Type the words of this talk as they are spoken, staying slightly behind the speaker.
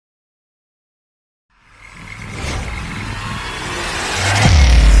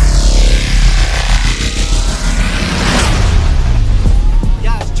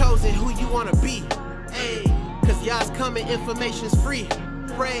information's free.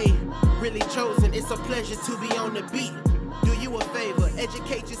 Pray, really chosen. It's a pleasure to be on the beat. Do you a favor,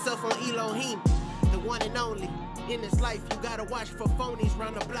 educate yourself on Elohim, the one and only. In this life, you gotta watch for phonies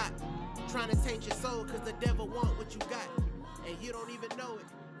round the block, trying to taint your soul, cause the devil want what you got, and you don't even know it.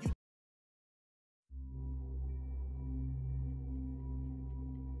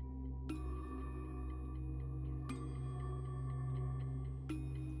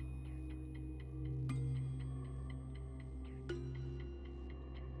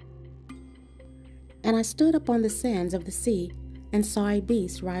 And I stood upon the sands of the sea, and saw a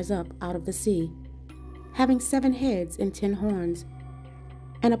beast rise up out of the sea, having 7 heads and 10 horns,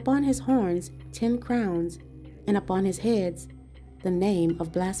 and upon his horns 10 crowns, and upon his heads the name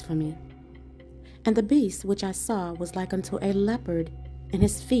of blasphemy. And the beast which I saw was like unto a leopard, and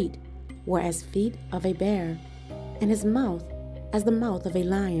his feet were as feet of a bear, and his mouth as the mouth of a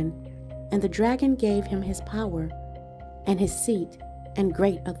lion. And the dragon gave him his power, and his seat, and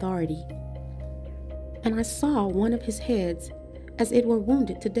great authority. And I saw one of his heads as it were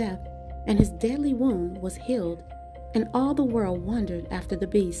wounded to death, and his deadly wound was healed, and all the world wondered after the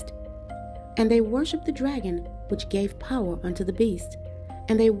beast. And they worshipped the dragon, which gave power unto the beast.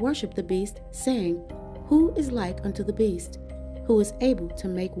 And they worshipped the beast, saying, Who is like unto the beast, who is able to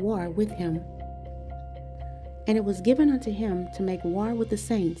make war with him? And it was given unto him to make war with the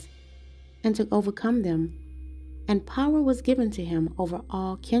saints, and to overcome them. And power was given to him over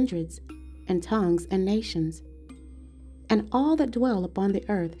all kindreds, and tongues, and nations. And all that dwell upon the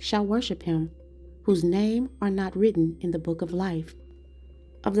earth shall worship him, whose name are not written in the book of life,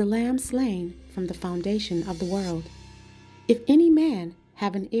 of the Lamb slain from the foundation of the world. If any man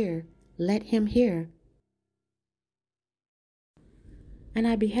have an ear, let him hear. And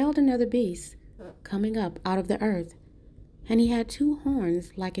I beheld another beast coming up out of the earth, and he had 2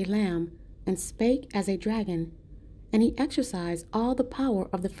 horns like a lamb, and spake as a dragon. And he exercised all the power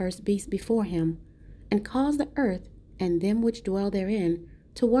of the first beast before him, and caused the earth and them which dwell therein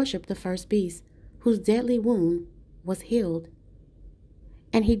to worship the first beast, whose deadly wound was healed.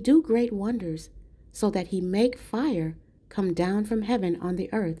 And he do great wonders, so that he make fire come down from heaven on the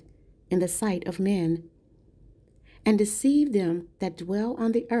earth in the sight of men, and deceive them that dwell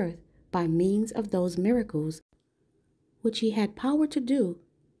on the earth by means of those miracles which he had power to do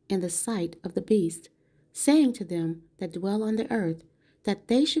in the sight of the beast, saying to them that dwell on the earth, that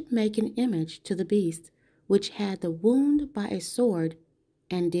they should make an image to the beast, which had the wound by a sword,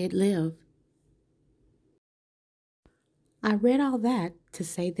 and did live. I read all that to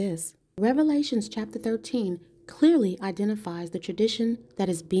say this. Revelations chapter 13 clearly identifies the tradition that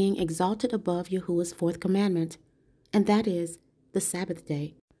is being exalted above Yahuwah's 4th commandment, and that is the Sabbath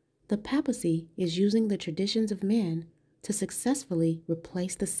day. The papacy is using the traditions of men to successfully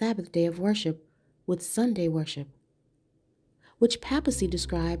replace the Sabbath day of worship with Sunday worship, which papacy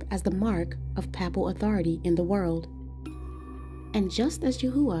describe as the mark of papal authority in the world. And just as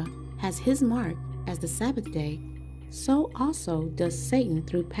Yahuwah has his mark as the Sabbath day, so also does Satan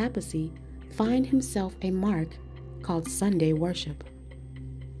through papacy find himself a mark called Sunday worship.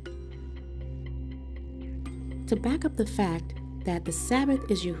 To back up the fact that the Sabbath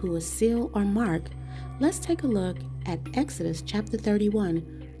is Yahuwah's seal or mark, let's take a look at Exodus chapter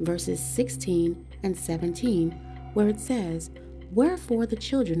 31, verses 16 and 17, where it says, Wherefore the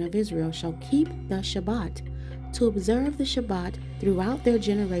children of Israel shall keep the Shabbat, to observe the Shabbat throughout their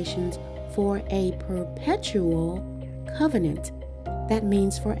generations for a perpetual covenant. That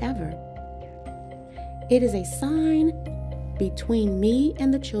means forever. It is a sign between me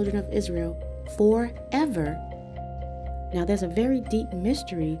and the children of Israel forever. Now there's a very deep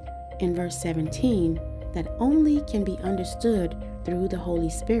mystery in verse 17 that only can be understood through the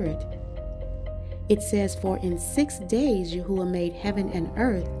Holy Spirit. It says, For in 6 days Yahuwah made heaven and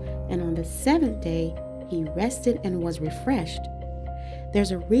earth, and on the 7th day he rested and was refreshed.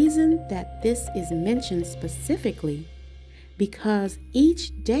 There's a reason that this is mentioned specifically, because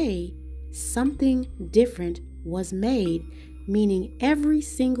each day something different was made, meaning every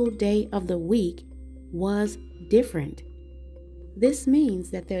single day of the week was different. This means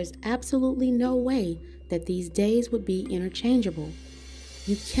that there's absolutely no way that these days would be interchangeable.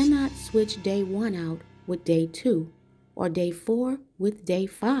 You cannot switch day 1 out with day 2, or day 4 with day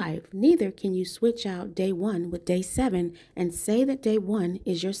 5. Neither can you switch out day 1 with day 7 and say that day 1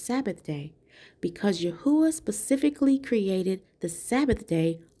 is your Sabbath day, because Yahuwah specifically created the Sabbath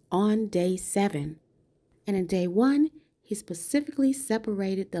day on day 7. And in day 1, he specifically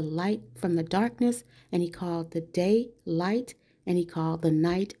separated the light from the darkness, and he called the day light, and he called the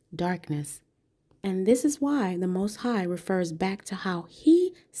night darkness. And this is why the Most High refers back to how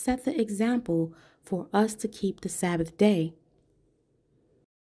he set the example for us to keep the Sabbath day.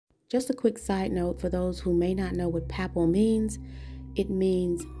 Just a quick side note for those who may not know what papal means. It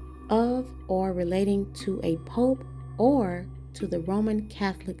means of or relating to a pope or to the Roman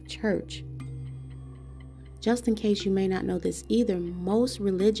Catholic Church. Just in case you may not know this either, most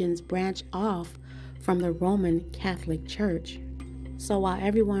religions branch off from the Roman Catholic Church. So while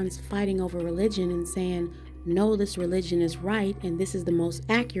everyone's fighting over religion and saying, no, this religion is right and this is the most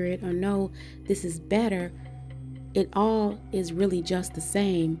accurate, or no, this is better, it all is really just the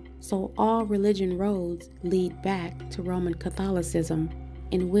same. So all religion roads lead back to Roman Catholicism,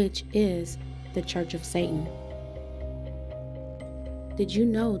 in which is the Church of Satan. Did you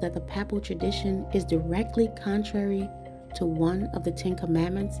know that the papal tradition is directly contrary to one of the 10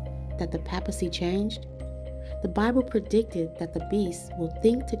 commandments that the papacy changed? The Bible predicted that the beast will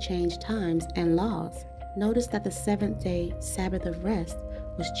think to change times and laws. Notice that the seventh-day Sabbath of rest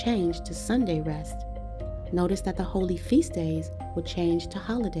was changed to Sunday rest. Notice that the holy feast days were changed to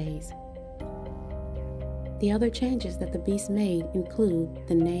holidays. The other changes that the beast made include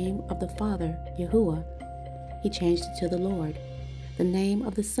the name of the Father, Yahuwah. He changed it to the Lord. The name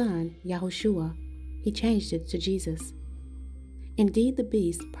of the Son, Yahushua. He changed it to Jesus. Indeed, the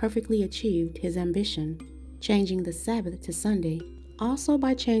beast perfectly achieved his ambition, changing the Sabbath to Sunday, also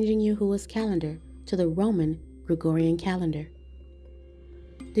by changing Yahuwah's calendar to the Roman Gregorian calendar.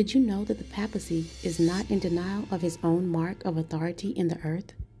 Did you know that the papacy is not in denial of his own mark of authority in the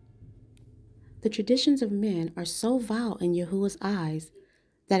earth? The traditions of men are so vile in Yahuwah's eyes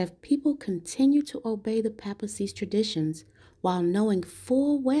that if people continue to obey the papacy's traditions while knowing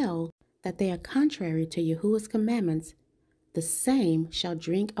full well that they are contrary to Yahuwah's commandments, the same shall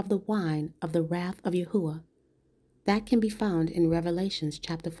drink of the wine of the wrath of Yahuwah. That can be found in Revelations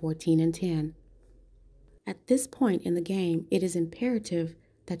chapter 14 and 10. At this point in the game, it is imperative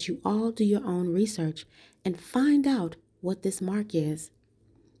that you all do your own research and find out what this mark is,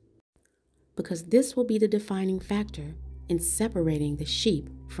 because this will be the defining factor in separating the sheep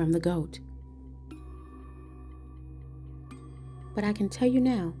from the goat. But I can tell you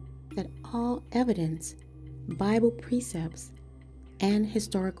now that all evidence, Bible precepts, and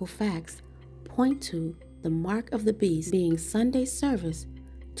historical facts point to the mark of the beast being Sunday service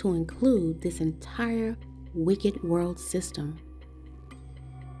to include this entire wicked world system.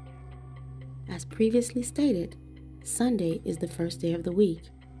 As previously stated, Sunday is the first day of the week,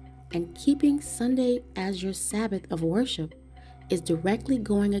 and keeping Sunday as your Sabbath of worship is directly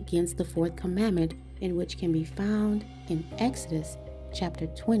going against the fourth commandment, in which can be found in Exodus chapter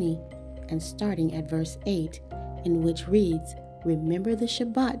 20 and starting at verse 8, in which reads, "Remember the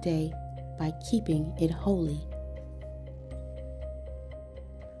Shabbat day by keeping it holy."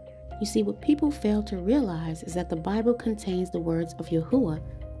 You see, what people fail to realize is that the Bible contains the words of Yahuwah,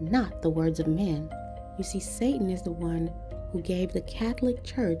 not the words of men. You see, Satan is the one who gave the Catholic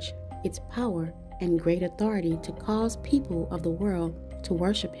Church its power and great authority to cause people of the world to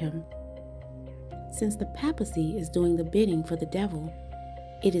worship him. Since the papacy is doing the bidding for the devil,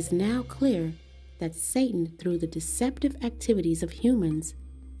 it is now clear that Satan, through the deceptive activities of humans,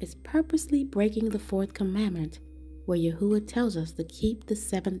 is purposely breaking the fourth commandment, where Yahuwah tells us to keep the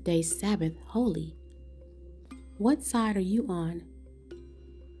seventh-day Sabbath holy. What side are you on?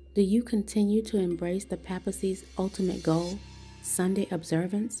 Do you continue to embrace the papacy's ultimate goal, Sunday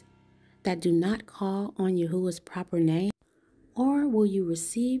observance, that do not call on Yahuwah's proper name? Or will you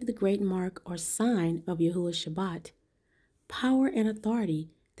receive the great mark or sign of Yahuwah's Shabbat, power and authority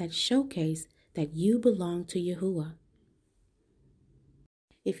that showcase that you belong to Yahuwah?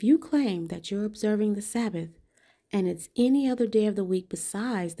 If you claim that you're observing the Sabbath and it's any other day of the week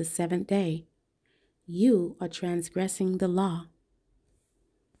besides the seventh day, you are transgressing the law.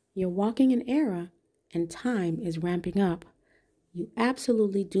 You're walking in error and time is ramping up. You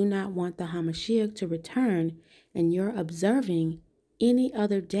absolutely do not want the Hamashiach to return, and you're observing any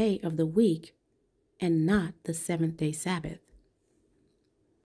other day of the week and not the seventh-day Sabbath.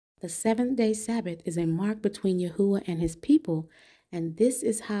 The seventh-day Sabbath is a mark between Yahuwah and his people, and this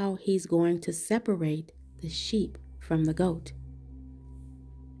is how he's going to separate the sheep from the goat.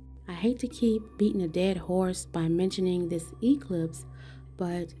 I hate to keep beating a dead horse by mentioning this eclipse,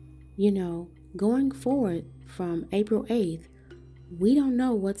 but, going forward from April 8th, we don't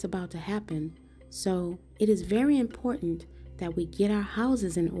know what's about to happen, so it is very important that we get our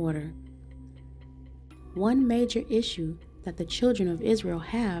houses in order. One major issue that the children of Israel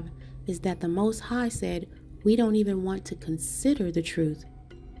have is that the Most High said, we don't even want to consider the truth.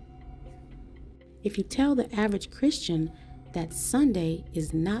 If you tell the average Christian that Sunday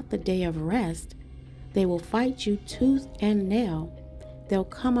is not the day of rest, they will fight you tooth and nail. They'll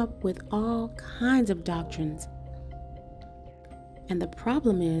come up with all kinds of doctrines. And the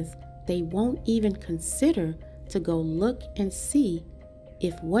problem is they won't even consider to go look and see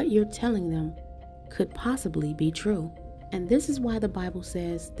if what you're telling them could possibly be true. And this is why the Bible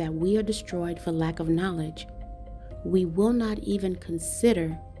says that we are destroyed for lack of knowledge. We will not even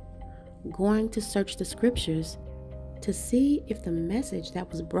consider going to search the scriptures to see if the message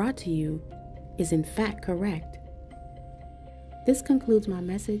that was brought to you is in fact correct. This concludes my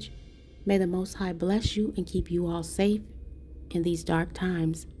message. May the Most High bless you and keep you all safe in these dark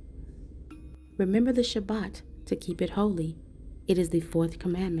times. Remember the Shabbat to keep it holy. It is the 4th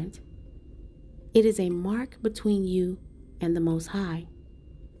commandment. It is a mark between you and the Most High.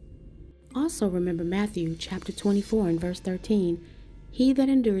 Also remember Matthew chapter 24 and verse 13. He that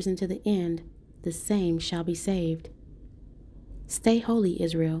endures unto the end, the same shall be saved. Stay holy,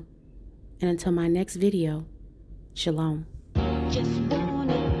 Israel. And until my next video, Shalom. Just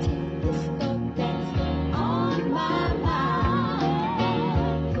wanna take this thought that's on my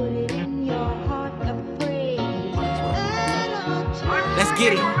mind. Put it in your heart of praise. Let's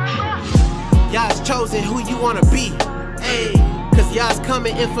get it. YAH'S chosen who you wanna be. Ayy, cause YAH'S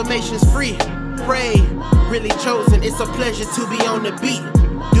coming, information's free. Pray, really chosen, it's a pleasure to be on the beat.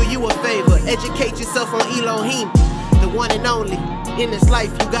 Do you a favor, educate yourself on Elohim, the one and only. In this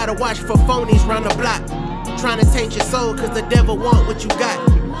life, you gotta watch for phonies round the block, trying to taint your soul cause the devil want what you got.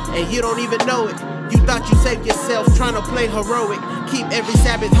 And you don't even know it. You thought you saved yourself trying to play heroic. Keep every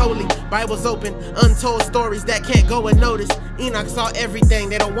Sabbath holy, Bibles open, untold stories that can't go unnoticed. Enoch saw everything,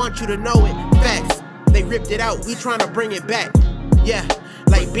 they don't want you to know it. Facts, they ripped it out, we trying to bring it back. Yeah,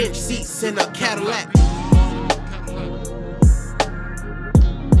 like bench seats in a Cadillac.